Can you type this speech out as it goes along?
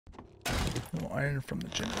iron from the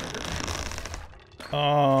generator.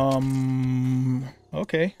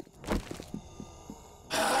 Okay.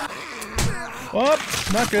 Oh,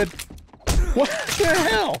 not good. What the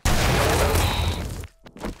hell?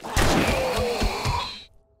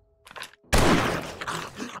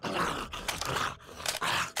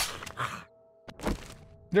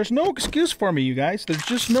 There's no excuse for me, you guys. There's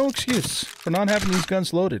just no excuse for not having these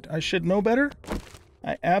guns loaded. I should know better.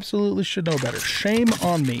 I absolutely should know better. Shame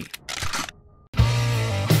on me.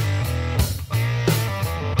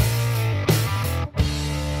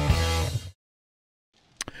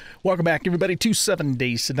 Welcome back, everybody, to 7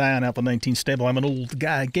 Days to Die on Alpha 19 Stable. I'm an old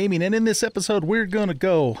guy gaming, and in this episode, we're going to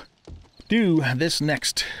go do this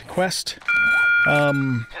next quest.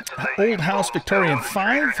 Old House Victorian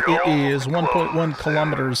 5. It is 1.1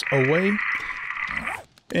 kilometers away.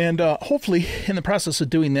 And hopefully, in the process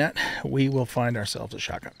of doing that, we will find ourselves a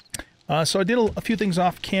shotgun. So I did a few things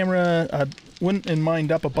off camera. Went and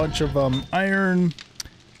mined up a bunch of iron,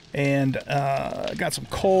 and got some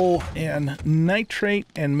coal and nitrate,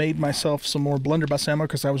 and made myself some more blunderbuss ammo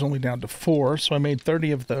because I was only down to 4, so I made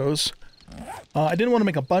 30 of those. I didn't want to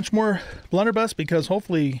make a bunch more blunderbuss because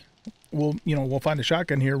hopefully we'll find a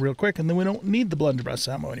shotgun here real quick, and then we don't need the blunderbuss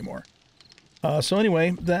ammo anymore. So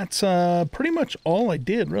anyway, that's pretty much all I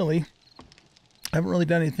did, really. I haven't really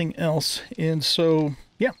done anything else, and so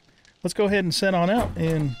yeah, let's go ahead and set on out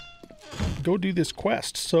and go do this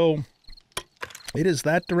quest. So it is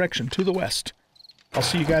that direction, to the west. I'll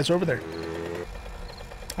see you guys over there.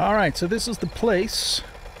 Alright, so this is the place.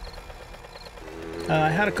 I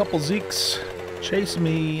had a couple Zeeks chase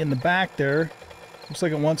me in the back there. Looks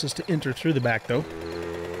like it wants us to enter through the back, though.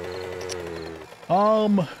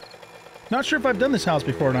 Not sure if I've done this house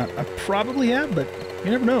before or not. I probably have, but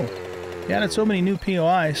you never know. They added so many new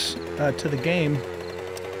POIs to the game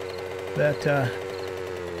that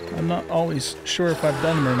I'm not always sure if I've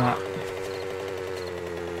done them or not.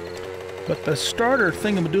 But the starter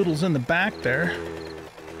thingamadoodle's in the back there.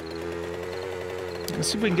 Let's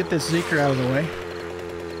see if we can get this Zeeker out of the way.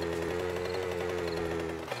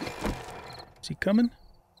 Is he coming?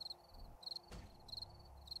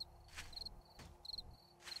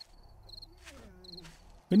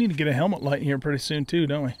 We need to get a helmet light here pretty soon too,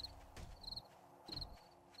 don't we?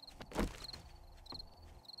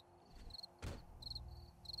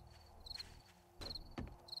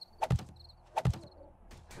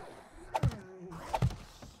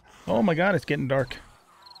 Oh my god, it's getting dark.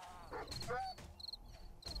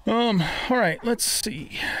 Alright, let's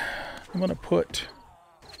see. I'm gonna put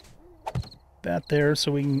that there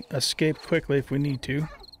so we can escape quickly if we need to.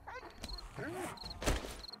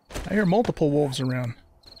 I hear multiple wolves around.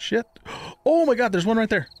 Shit. Oh my god, there's one right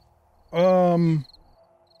there. Yikes.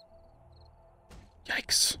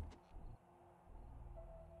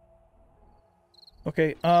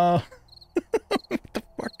 Okay, what the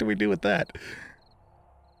fuck do we do with that?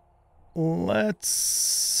 Let's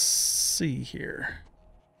see here.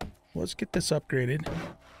 Let's get this upgraded.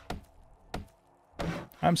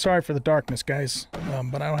 I'm sorry for the darkness, guys,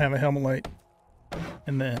 but I don't have a helmet light.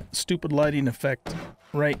 And the stupid lighting effect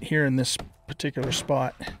right here in this particular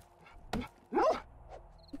spot.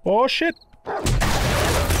 Oh, shit!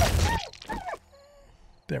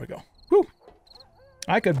 There we go. Whew!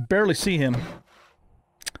 I could barely see him.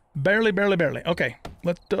 Barely, barely, barely. Okay,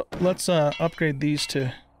 let's upgrade these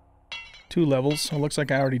to 2 levels. It looks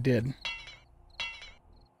like I already did.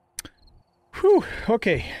 Whew,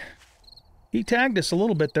 okay. He tagged us a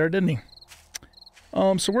little bit there, didn't he?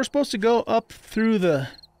 So we're supposed to go up through the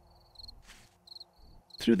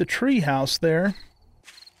tree house there.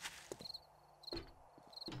 There's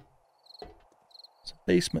a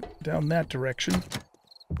basement down that direction.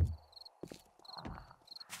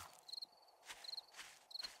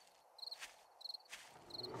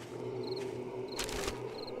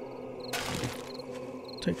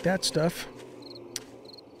 Take that stuff.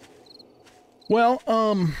 Well,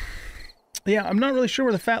 yeah, I'm not really sure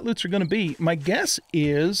where the fat loots are going to be. My guess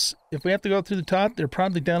is, if we have to go through the top, they're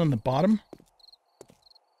probably down on the bottom.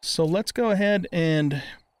 So let's go ahead and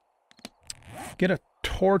get a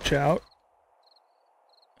torch out.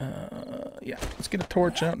 Yeah, let's get a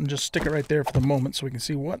torch out and just stick it right there for the moment so we can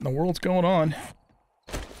see what in the world's going on.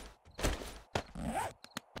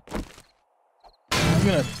 I'm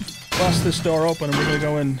going to bust this door open and we're going to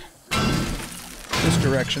go in this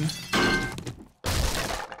direction.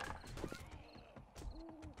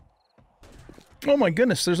 Oh my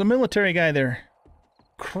goodness, there's a military guy there.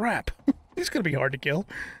 Crap. He's gonna be hard to kill.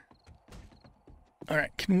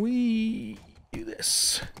 Alright, can we do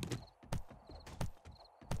this?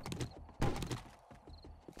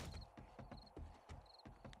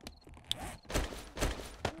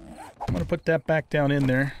 I'm going to put that back down in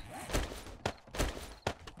there.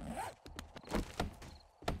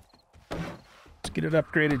 Let's get it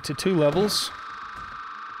upgraded to 2 levels.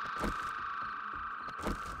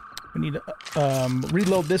 We need to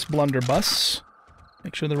reload this blunderbuss.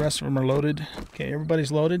 Make sure the rest of them are loaded. Okay,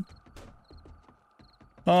 everybody's loaded.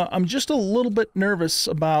 I'm just a little bit nervous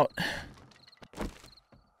about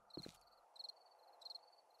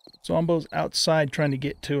zombos outside trying to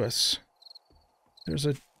get to us. There's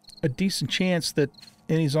a decent chance that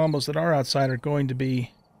any zombos that are outside are going to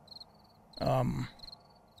be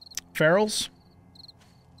ferals.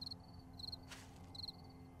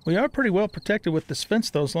 We are pretty well protected with this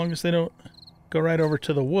fence, though, as long as they don't go right over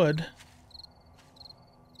to the wood.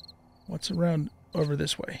 What's around over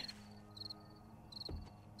this way?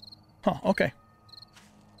 Huh, okay.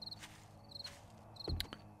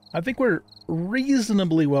 I think we're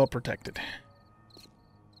reasonably well protected.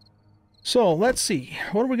 So, let's see.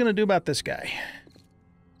 What are we going to do about this guy?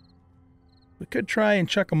 We could try and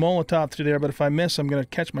chuck a Molotov through there, but if I miss, I'm going to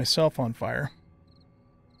catch myself on fire.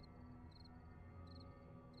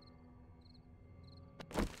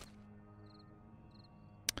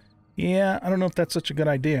 Yeah, I don't know if that's such a good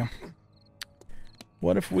idea.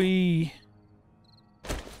 What if we...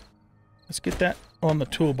 Let's get that on the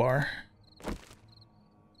toolbar.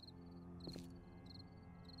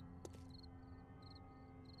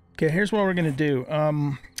 Okay, here's what we're going to do.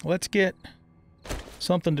 Let's get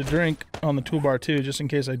something to drink on the toolbar too, just in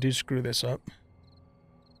case I do screw this up.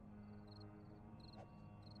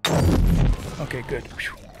 Okay, good.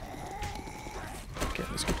 Okay,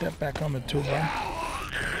 let's get that back on the toolbar.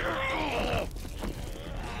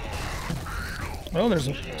 Oh, there's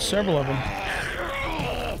several of them.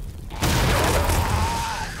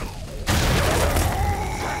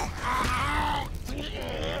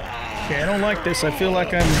 Okay, I don't like this. I feel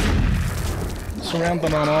like I'm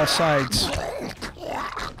surrounded on all sides.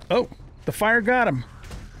 Oh, the fire got him.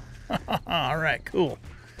 Alright, cool.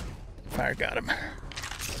 Fire got him.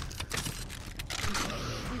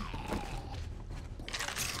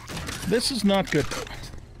 This is not good, though.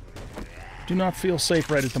 Do not feel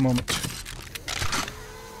safe right at the moment.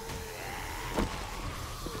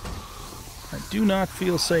 I do not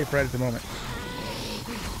feel safe right at the moment.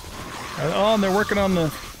 Oh, and they're working on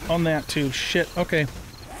that too. Shit. Okay.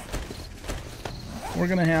 We're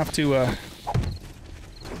gonna have to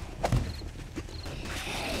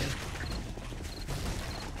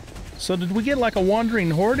So did we get like a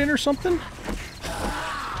wandering horde in or something?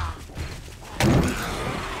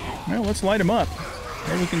 Well, let's light them up.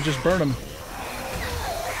 Maybe we can just burn them.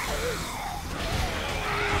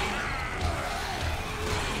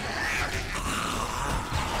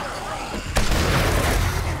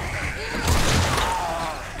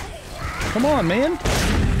 Come on, man.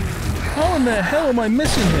 How in the hell am I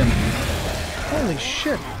missing him? Holy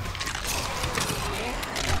shit.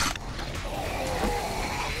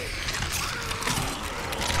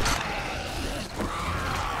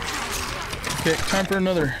 Okay, time for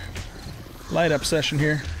another light up session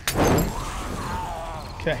here.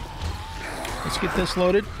 Okay. Let's get this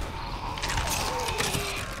loaded.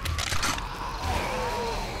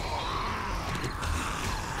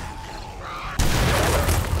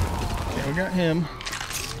 We got him.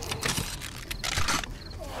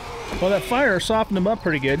 Well, that fire softened him up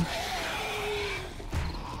pretty good.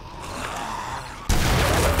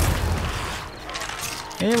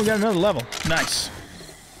 And we got another level. Nice.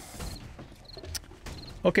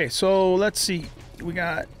 Okay, so let's see. We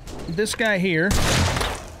got this guy here.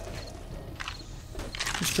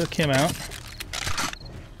 Just took him out.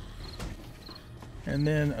 And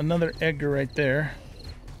then another Edgar right there.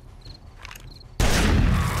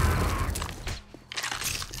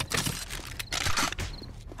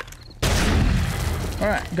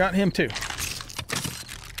 Alright, got him too.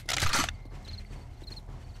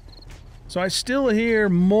 So I still hear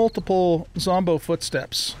multiple zombo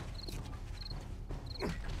footsteps.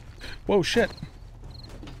 Whoa, shit.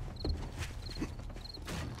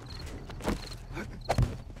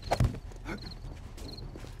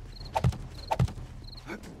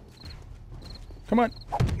 Come on.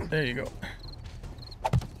 There you go.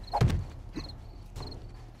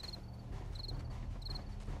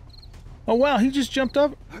 Oh wow, he just jumped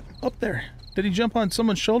up there. Did he jump on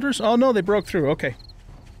someone's shoulders? Oh no, they broke through. Okay.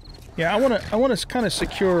 Yeah, I want to kind of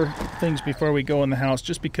secure things before we go in the house,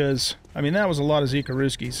 just because, I mean, that was a lot of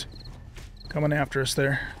Zikaruskis coming after us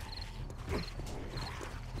there.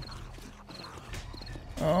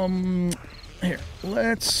 Here,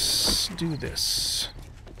 let's do this.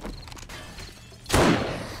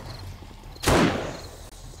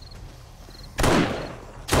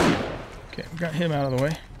 Okay, we got him out of the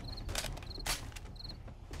way.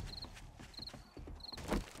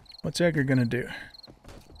 What's Edgar gonna do?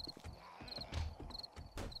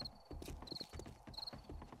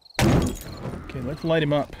 Okay, let's light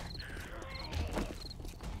him up.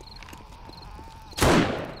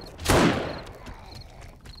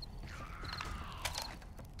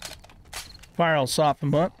 Fire will soften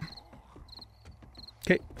him up.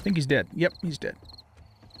 Okay, I think he's dead. Yep, he's dead.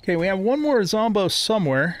 Okay, we have one more Zombo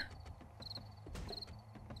somewhere.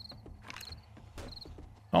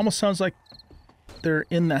 Almost sounds like they're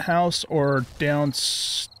in the house or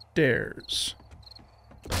downstairs.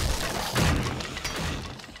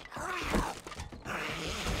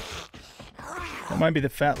 That might be the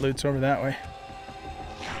fat loots over that way.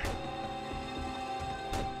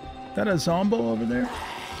 Is that a Zombo over there?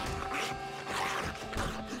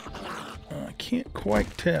 I can't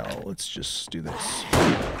quite tell. Let's just do this.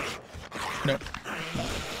 Nope.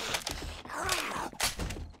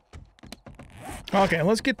 Okay,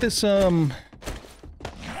 let's get this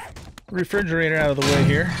refrigerator out of the way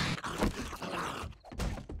here.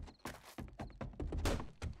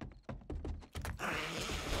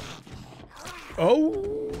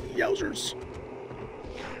 Oh, yowzers.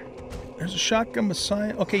 There's a shotgun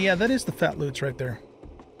Messiah. Okay, yeah, that is the fat loots right there.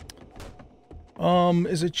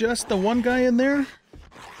 Is it just the one guy in there?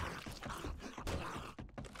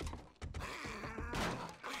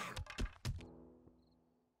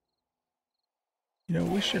 You know,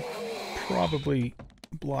 we should probably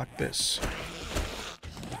block this.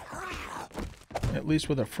 At least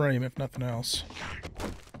with a frame, if nothing else.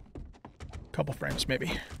 Couple frames,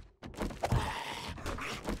 maybe.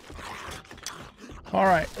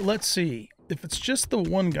 Alright, let's see. If it's just the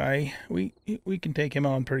one guy, we can take him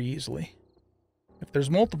on pretty easily. If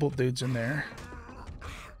there's multiple dudes in there,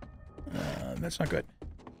 that's not good.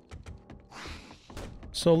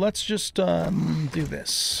 So let's just do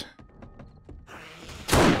this.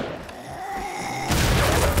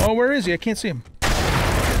 Oh, where is he? I can't see him.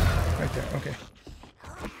 Right there, okay.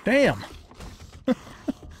 Damn! Is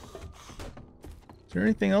there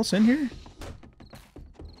anything else in here?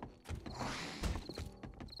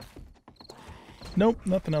 Nope,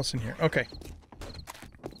 nothing else in here. Okay.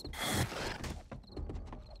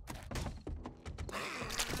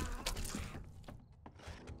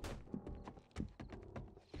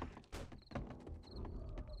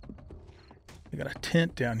 We got a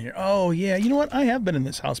tent down here. Oh, yeah. You know what? I have been in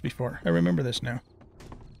this house before. I remember this now.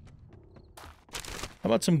 How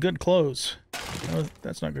about some good clothes? Oh,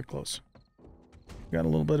 that's not good clothes. Got a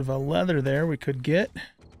little bit of a leather there we could get.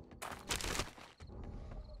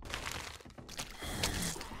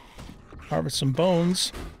 Harvest some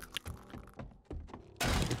bones. A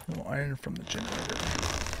little iron from the generator.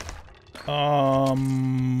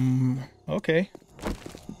 Okay.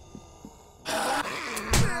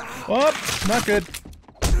 Oh, not good.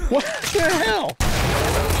 What the hell?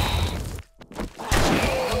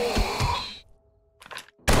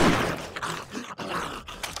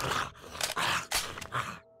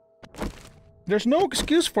 There's no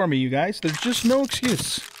excuse for me, you guys. There's just no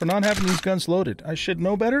excuse for not having these guns loaded. I should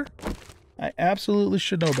know better. I absolutely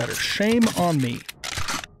should know better. Shame on me.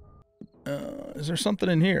 Is there something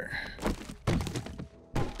in here?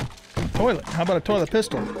 Toilet. How about a toilet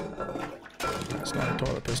pistol? That's not a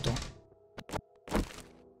toilet pistol.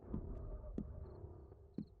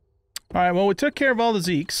 Alright, well, we took care of all the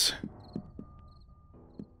Zeeks.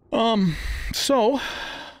 So,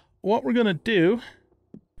 what we're gonna do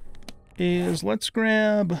is let's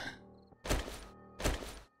grab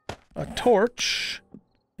a torch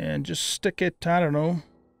and just stick it, I don't know,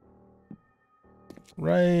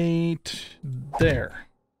 right there.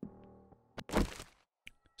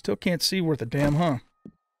 Still can't see worth a damn, huh?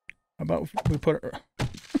 How about we put it...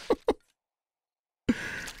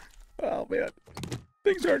 Oh, man.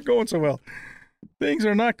 Things aren't going so well. Things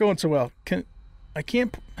are not going so well. Can I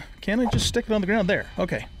just stick it on the ground? There.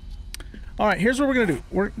 Okay. All right, here's what we're going to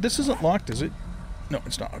do. This isn't locked, is it? No,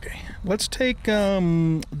 it's not. Okay. Let's take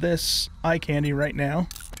this eye candy right now.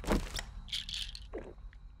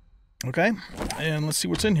 Okay. And let's see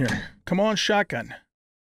what's in here. Come on, shotgun.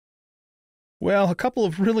 Well, a couple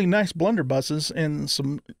of really nice blunderbusses and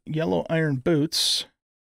some yellow iron boots.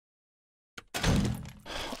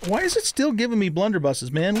 Why is it still giving me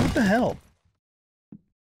blunderbusses, man? What the hell?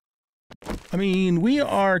 I mean, we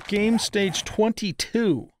are game stage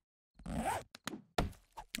 22.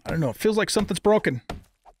 I don't know. It feels like something's broken.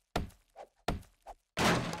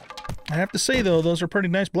 I have to say, though, those are pretty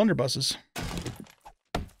nice blunderbusses.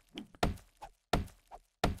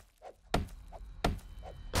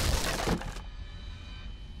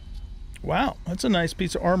 Wow, that's a nice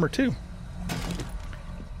piece of armor, too.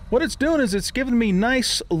 What it's doing is it's giving me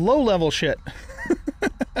nice low-level shit.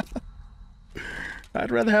 I'd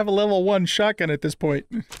rather have a level 1 shotgun at this point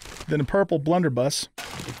than a purple blunderbuss.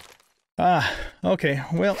 Ah, okay.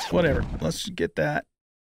 Well, whatever. Let's get that.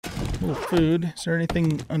 A little food. Is there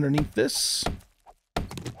anything underneath this?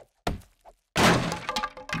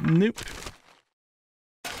 Nope.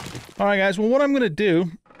 Alright, guys. Well, what I'm going to do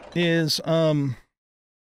is, I'm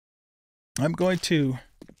going to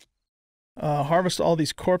harvest all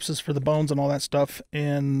these corpses for the bones and all that stuff,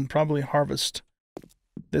 and probably harvest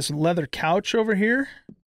this leather couch over here.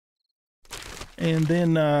 And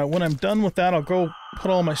then when I'm done with that, I'll go put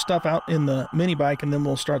all my stuff out in the mini bike, and then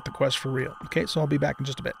we'll start the quest for real. Okay, so I'll be back in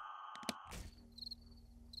just a bit.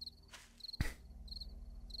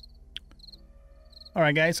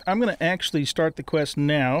 Alright guys, I'm going to actually start the quest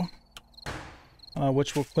now,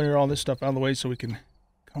 which will clear all this stuff out of the way so we can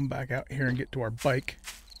come back out here and get to our bike.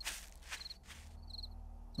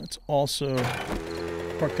 Let's also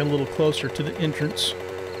park a little closer to the entrance.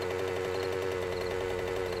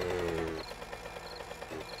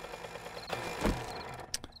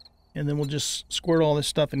 And then we'll just squirt all this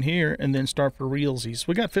stuff in here and then start for realsies.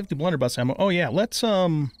 We got 50 blunderbuss ammo. Oh yeah, let's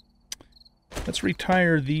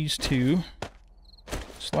retire these two.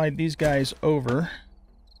 Slide these guys over.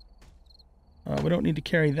 We don't need to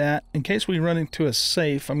carry that. In case we run into a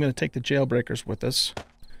safe, I'm going to take the jailbreakers with us.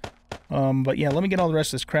 But yeah, let me get all the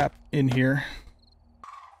rest of this crap in here.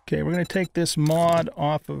 Okay, we're going to take this mod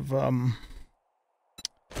off of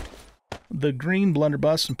the green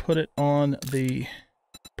blunderbuss and put it on the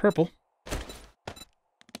purple.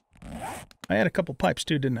 I had a couple pipes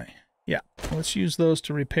too, didn't I? Yeah, let's use those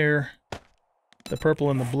to repair the purple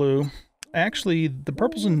and the blue. Actually, the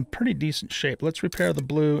purple's in pretty decent shape. Let's repair the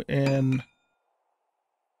blue and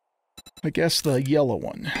I guess the yellow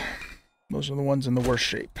one. Those are the ones in the worst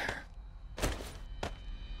shape.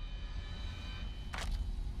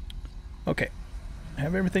 Okay. I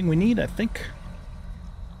have everything we need, I think.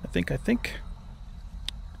 I think.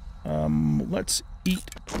 Let's eat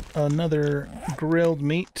another grilled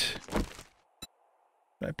meat.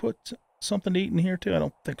 Did I put something to eat in here too? I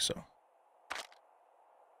don't think so.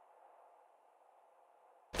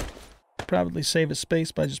 Probably save a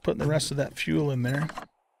space by just putting the rest of that fuel in there.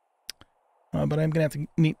 But I'm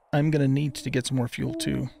gonna need to get some more fuel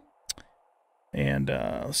too. And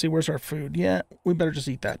let's see, where's our food? Yeah, we better just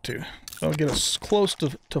eat that too. That'll get us close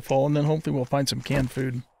to full, and then hopefully we'll find some canned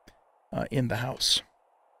food in the house.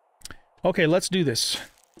 Okay, let's do this.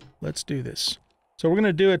 Let's do this. So we're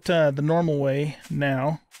gonna do it the normal way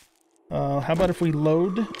now. How about if we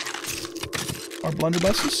load our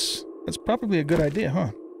blunderbusses? That's probably a good idea,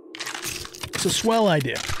 huh? It's a swell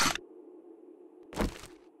idea.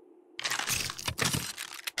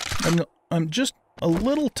 I'm just a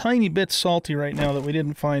little tiny bit salty right now that we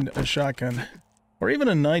didn't find a shotgun. Or even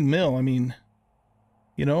a 9mm, I mean,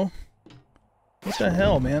 you know? What the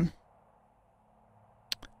hell, man?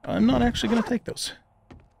 I'm not actually going to take those.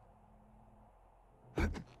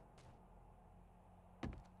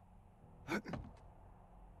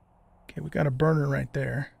 Okay, we got a burner right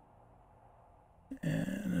there.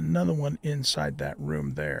 And another one inside that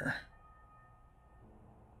room there.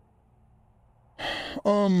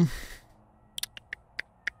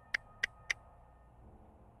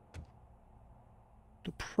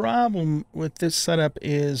 The problem with this setup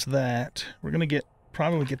is that we're going to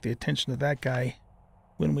probably get the attention of that guy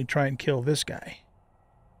when we try and kill this guy.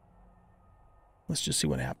 Let's just see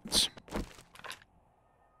what happens.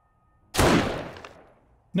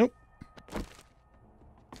 Nope.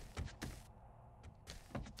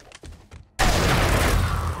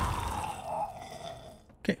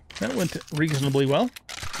 Okay, that went reasonably well.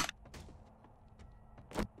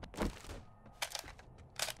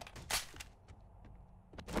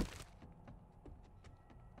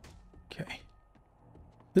 Okay.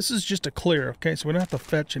 This is just a clear, okay, so we don't have to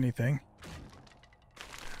fetch anything.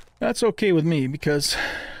 That's okay with me because,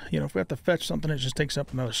 you know, if we have to fetch something, it just takes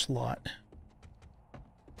up another slot.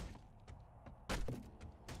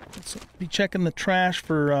 Let's be checking the trash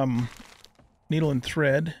for needle and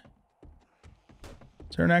thread.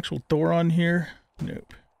 Is there an actual door on here?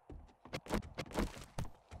 Nope.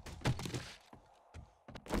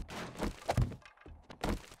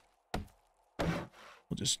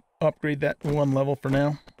 We'll just upgrade that to 1 level for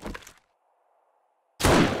now.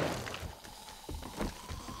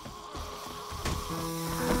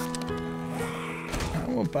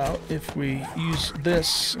 How about if we use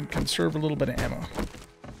this and conserve a little bit of ammo?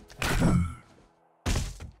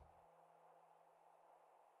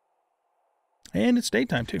 And it's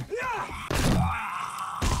daytime, too.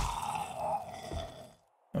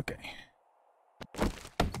 Okay.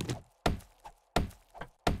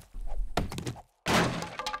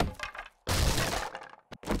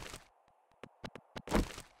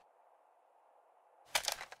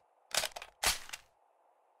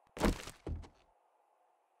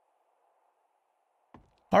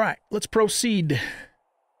 All right, let's proceed.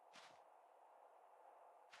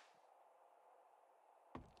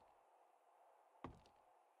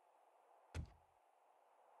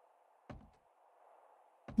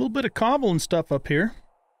 A little bit of cobble and stuff up here.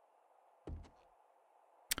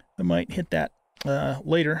 I might hit that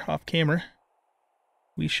later off camera.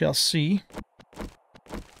 We shall see.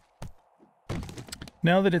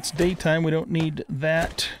 Now that it's daytime, we don't need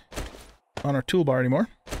that on our toolbar anymore.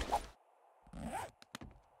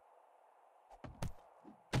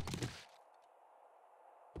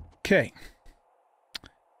 Okay.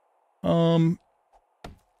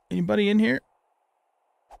 Anybody in here?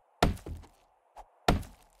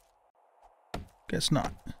 Guess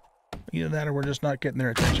not. Either that or we're just not getting their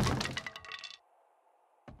attention.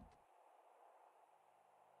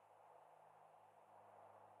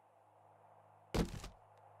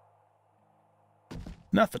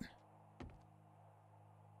 Nothing.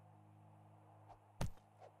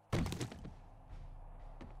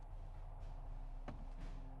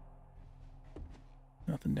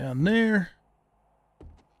 Nothing down there.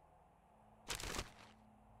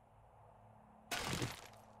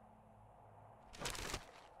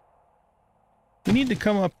 We need to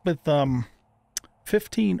come up with 5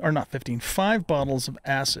 bottles of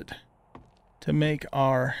acid to make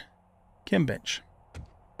our chem bench.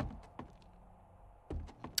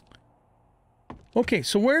 Okay,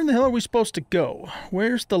 so where in the hell are we supposed to go?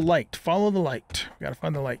 Where's the light? Follow the light. We gotta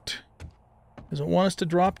find the light. Does it want us to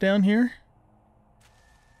drop down here?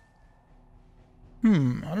 I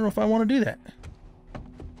don't know if I want to do that.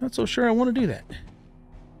 Not so sure I want to do that.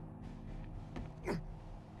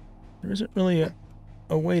 There isn't really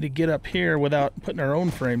a way to get up here without putting our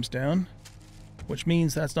own frames down, which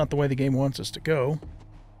means that's not the way the game wants us to go.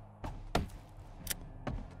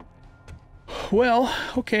 Well,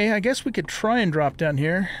 okay, I guess we could try and drop down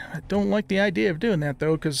here. I don't like the idea of doing that,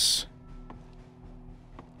 though, because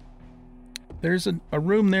there's a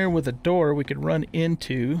room there with a door we could run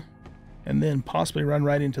into, and then possibly run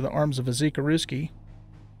right into the arms of a Zikaruski.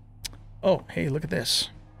 Oh, hey, look at this.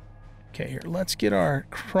 Okay, here, let's get our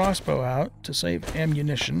crossbow out to save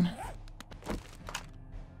ammunition.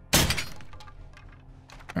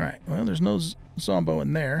 Alright, well, there's no zombo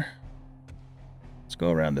in there. Let's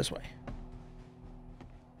go around this way.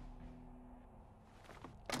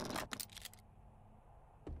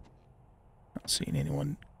 Not seeing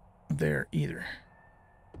anyone there either.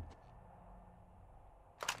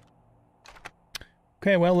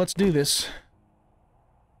 Okay, well, let's do this.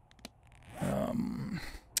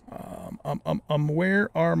 Where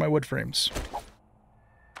are my wood frames?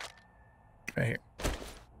 Right here.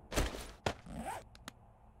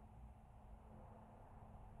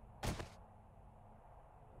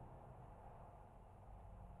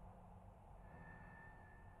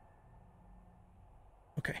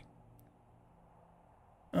 Okay.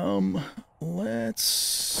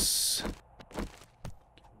 Let's...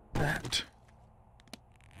 that.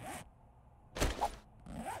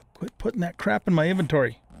 Quit putting that crap in my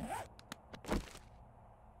inventory.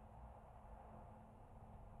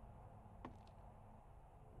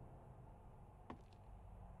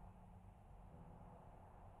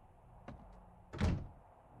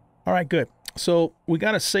 All right, good. So we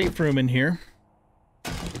got a safe room in here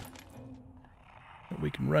that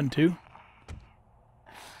we can run to.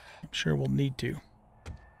 I'm sure we'll need to.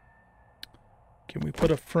 Can we put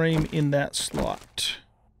a frame in that slot?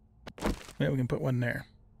 Yeah, we can put one there.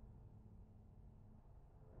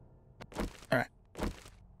 All right.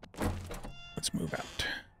 Let's move out.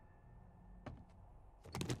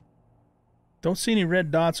 Don't see any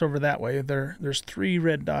red dots over that way. There's 3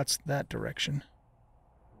 red dots that direction.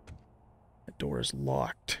 The door is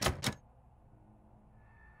locked.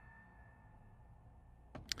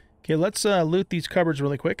 Okay, let's loot these cupboards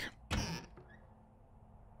really quick.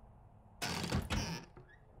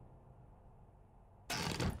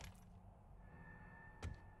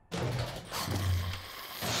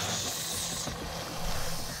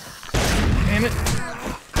 Damn it.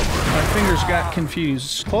 My fingers got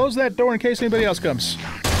confused. Close that door in case anybody else comes.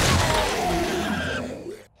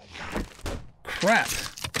 Crap.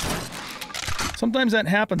 Sometimes that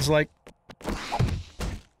happens, like,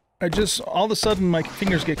 I just, all of a sudden my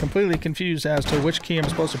fingers get completely confused as to which key I'm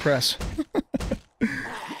supposed to press.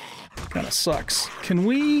 Kind of sucks. Can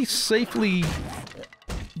we safely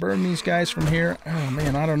burn these guys from here? Oh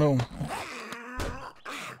man, I don't know.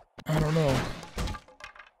 I don't know.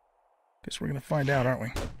 Guess we're gonna find out, aren't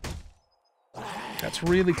we? That's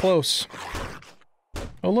really close.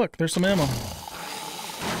 Oh look, there's some ammo.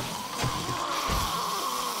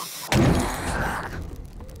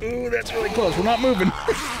 Ooh, that's really close. We're not moving.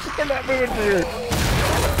 We're not moving from here.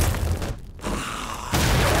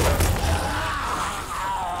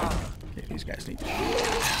 need to...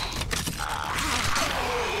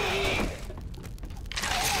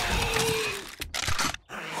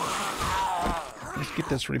 Let's get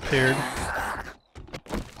this repaired.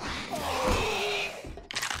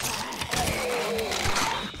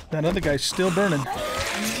 That other guy's still burning.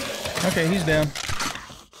 Okay, he's down.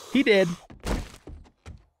 He dead.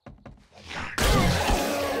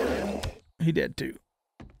 He dead too.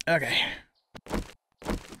 Okay.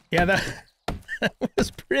 Yeah, that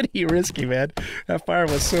was pretty risky, man. That fire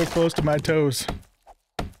was so close to my toes.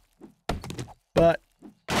 But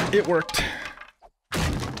it worked.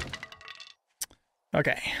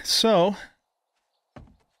 Okay, so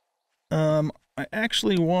I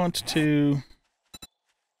actually want to...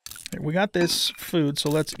 We got this food, so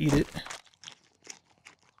let's eat it.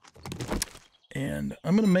 And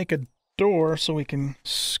I'm going to make a door so we can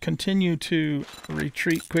continue to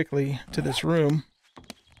retreat quickly to this room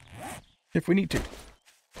if we need to.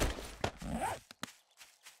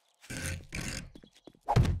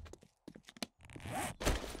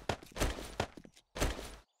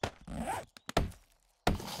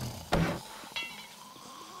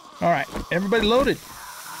 All right, everybody loaded.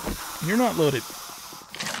 You're not loaded.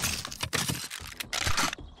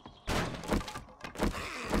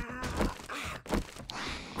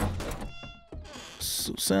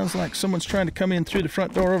 So sounds like someone's trying to come in through the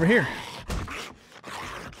front door over here.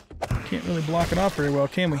 Can't really block it off very well,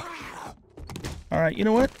 can we? All right, you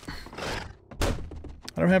know what?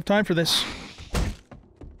 I don't have time for this.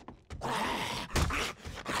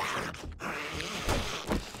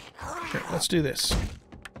 Here, let's do this.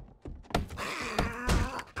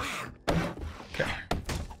 Okay.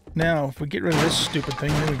 Now, if we get rid of this stupid thing,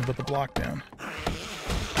 then we can put the block down.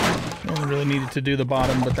 Only really needed to do the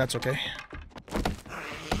bottom, but that's okay.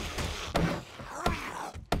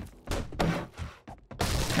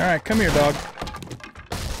 All right, come here, dog.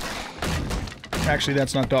 Actually,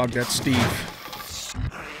 that's not dog, that's Steve.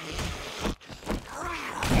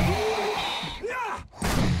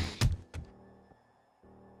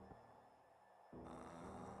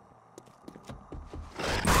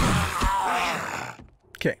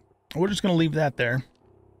 Okay, we're just going to leave that there.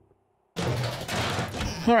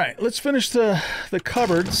 All right, let's finish the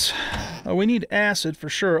cupboards. We need acid for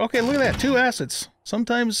sure. Okay, look at that, 2 acids.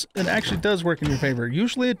 Sometimes it actually does work in your favor.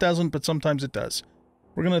 Usually it doesn't, but sometimes it does.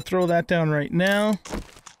 We're going to throw that down right now.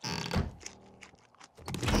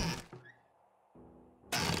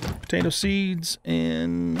 Potato seeds,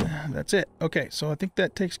 and that's it. Okay, so I think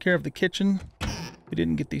that takes care of the kitchen. We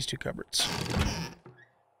didn't get these 2 cupboards.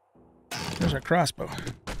 There's our crossbow.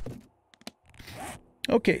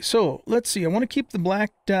 Okay, so let's see. I want to keep the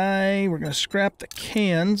black dye. We're going to scrap the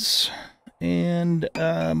cans. And,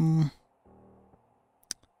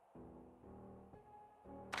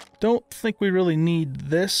 don't think we really need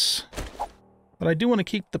this. But I do want to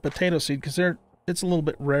keep the potato seed because it's a little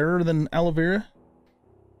bit rarer than aloe vera.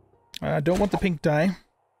 I don't want the pink dye.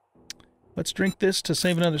 Let's drink this to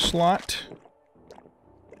save another slot.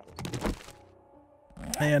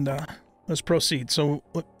 And, let's proceed. So,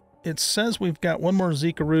 look, it says we've got 1 more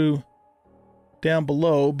Zekaroo down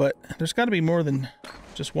below, but there's got to be more than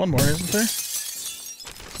just 1 more, isn't there?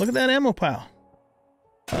 Look at that ammo pile.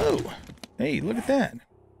 Oh, hey, look at that.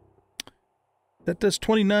 That does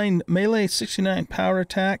 29 melee, 69 power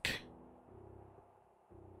attack.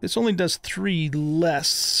 This only does 3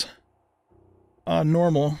 less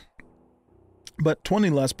normal, but 20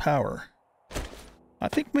 less power. I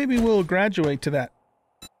think maybe we'll graduate to that.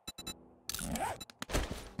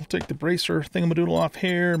 We'll take the bracer thingamadoodle off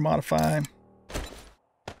here, modify,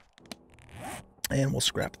 and we'll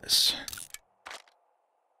scrap this.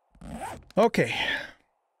 Okay.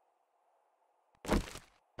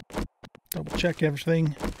 Double check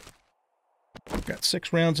everything. Got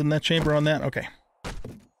 6 rounds in that chamber on that. Okay.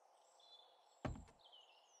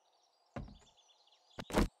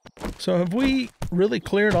 So have we really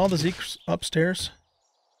cleared all the Zeeks upstairs?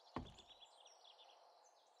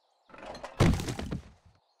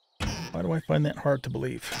 Why do I find that hard to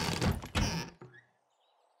believe?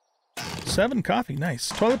 7 coffee, nice.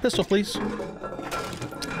 Toilet pistol, please.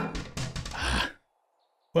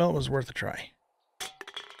 Well, it was worth a try.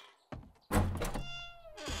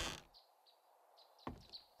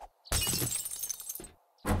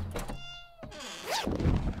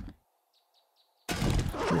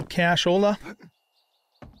 Little cashola.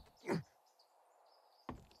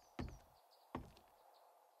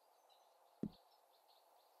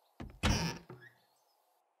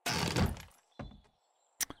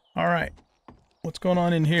 All right, what's going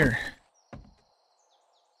on in here?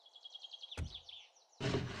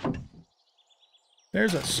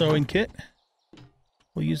 There's a sewing kit.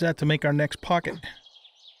 We'll use that to make our next pocket.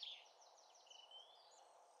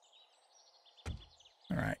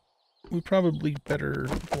 All right. We probably better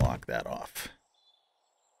block that off.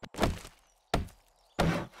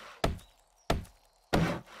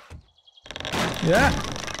 Yeah.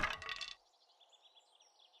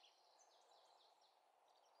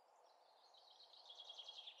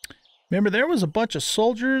 Remember, there was a bunch of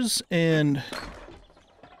soldiers and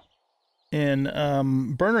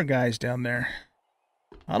burner guys down there.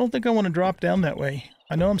 I don't think I want to drop down that way.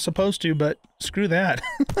 I know I'm supposed to, but screw that.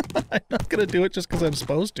 I'm not going to do it just because I'm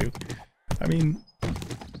supposed to. I mean,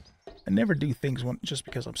 I never do things just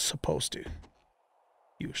because I'm supposed to,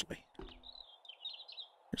 usually.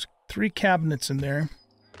 There's 3 cabinets in there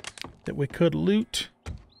that we could loot.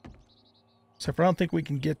 Except for I don't think we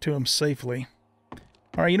can get to them safely.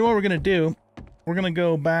 All right, you know what we're going to do? We're going to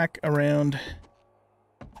go back around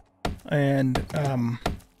and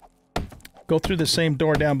go through the same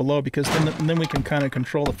door down below, because then we can kind of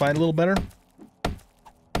control the fight a little better.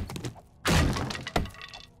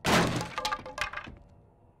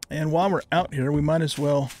 And while we're out here, we might as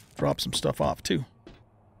well drop some stuff off too.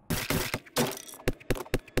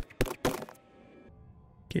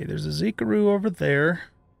 Okay, there's a Zekaroo over there.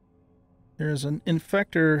 There's an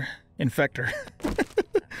infector.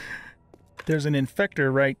 There's an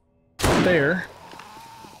infector right there.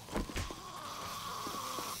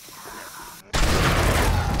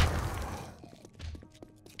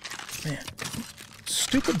 Man,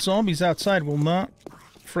 stupid zombies outside will not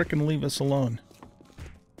frickin' leave us alone.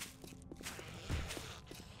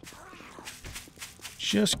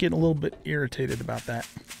 Just getting a little bit irritated about that.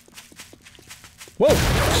 Whoa!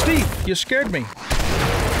 Steve, you scared me.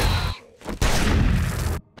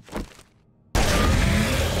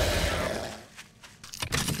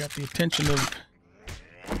 We got the attention of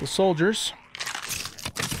the soldiers.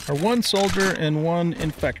 Or 1 soldier and 1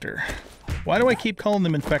 infector. Why do I keep calling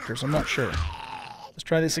them infectors? I'm not sure. Let's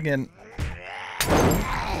try this again.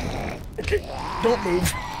 Okay, don't move.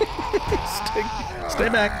 Stay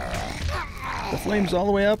back. The flame's all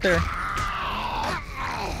the way out there.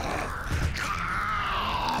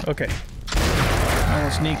 Okay. Now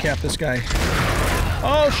let's kneecap this guy.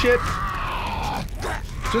 Oh, shit!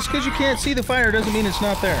 Just because you can't see the fire doesn't mean it's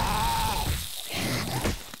not there.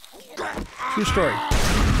 True story.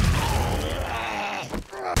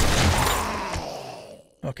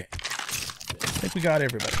 Okay. I think we got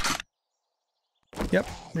everybody. Yep,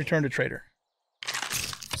 return to trader.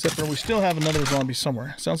 Except for we still have another zombie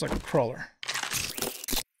somewhere. Sounds like a crawler.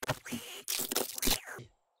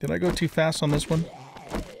 Did I go too fast on this one?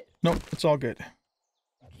 Nope, it's all good.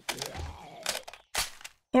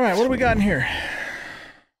 Alright, what do we got in here?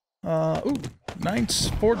 Ooh, 9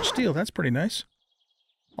 forged steel. That's pretty nice.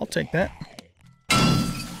 I'll take that.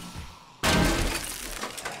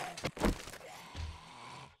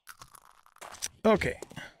 Okay.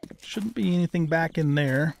 Shouldn't be anything back in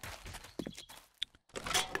there.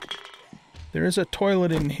 There is a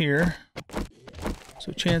toilet in here.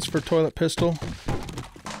 So chance for toilet pistol.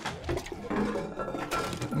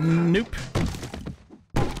 Nope.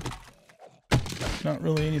 Not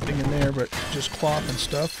really anything in there, but just cloth and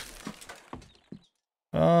stuff.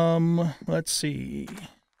 Let's see.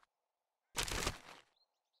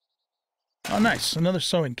 Oh, nice. Another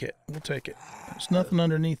sewing kit. We'll take it. There's nothing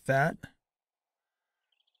underneath that.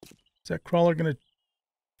 Is that crawler going to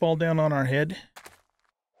fall down on our head?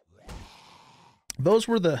 Those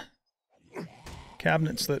were the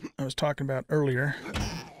cabinets that I was talking about earlier.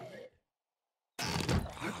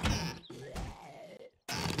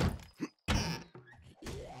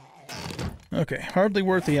 Okay, hardly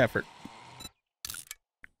worth the effort.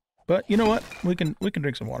 But you know what? We can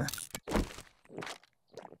drink some water.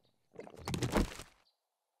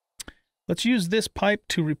 Let's use this pipe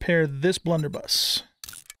to repair this blunderbuss.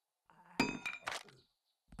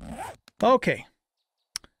 Okay.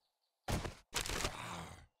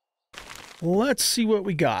 Let's see what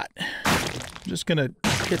we got. I'm just gonna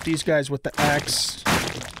hit these guys with the axe.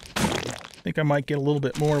 I think I might get a little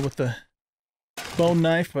bit more with the bone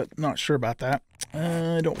knife, but not sure about that.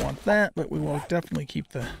 I don't want that, but we will definitely keep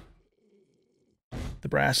the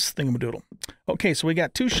brass thingamadoodle. Okay, so we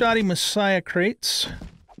got 2 shoddy Messiah crates.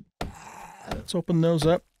 Let's open those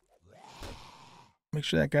up. Make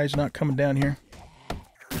sure that guy's not coming down here.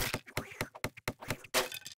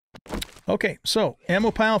 Okay, so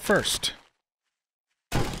ammo pile first.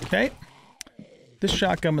 Okay. This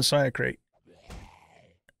shotgun Messiah crate.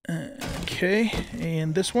 Okay,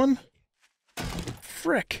 and this one.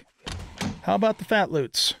 Frick. How about the fat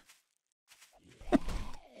loots?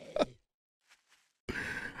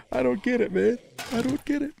 I don't get it, man. I don't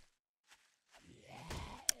get it.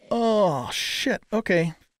 Oh, shit.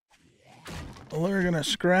 Okay. We're going to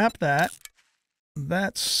scrap that.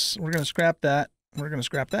 We're going to scrap that. We're going to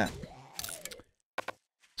scrap that.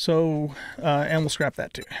 So, and we'll scrap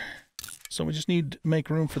that too. So we just need to make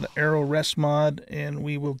room for the arrow rest mod, and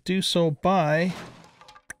we will do so by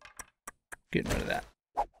getting rid of that.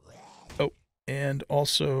 Oh, and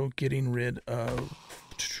also getting rid of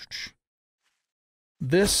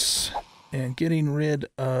this, and getting rid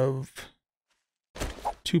of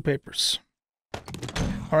 2 papers.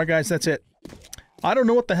 All right, guys, that's it. I don't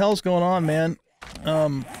know what the hell's going on, man.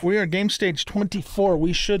 We are game stage 24.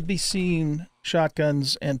 We should be seeing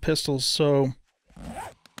shotguns and pistols, so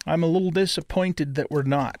I'm a little disappointed that we're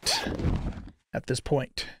not at this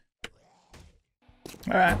point.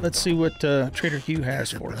 All right, let's see what Trader Hugh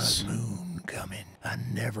has for us. Moon coming. I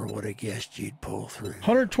never would have guessed you'd pull through.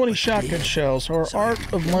 120 shotgun shells, or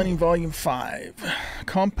Art of Mining Volume 5.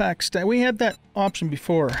 Compact stack. We had that option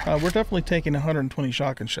before. We're definitely taking 120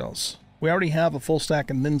 shotgun shells. We already have a full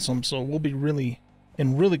stack and then some, so we'll be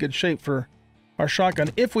in really good shape for our shotgun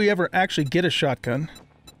if we ever actually get a shotgun.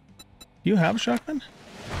 Do you have a shotgun?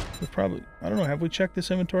 We probably, I don't know, have we checked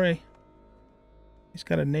this inventory? He's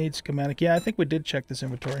got a nade schematic. Yeah, I think we did check this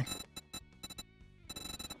inventory.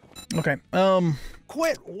 Okay,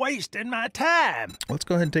 quit wasting my time. Let's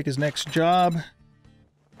go ahead and take his next job.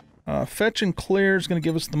 Fetch and clear is going to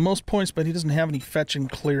give us the most points, but he doesn't have any fetch and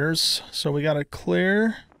clears. So we got to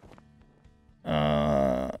clear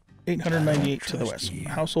 898 to the west.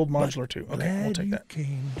 Household modular 2. Okay, we'll take that.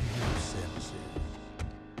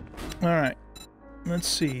 All right. Let's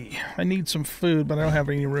see. I need some food, but I don't have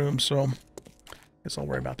any room, so I guess I'll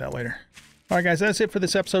worry about that later. All right, guys, that's it for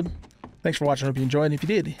this episode. Thanks for watching. I hope you enjoyed. And if you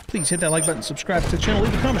did, please hit that like button, subscribe to the channel,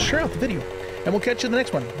 leave a comment, share out the video, and we'll catch you in the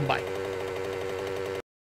next one. Bye.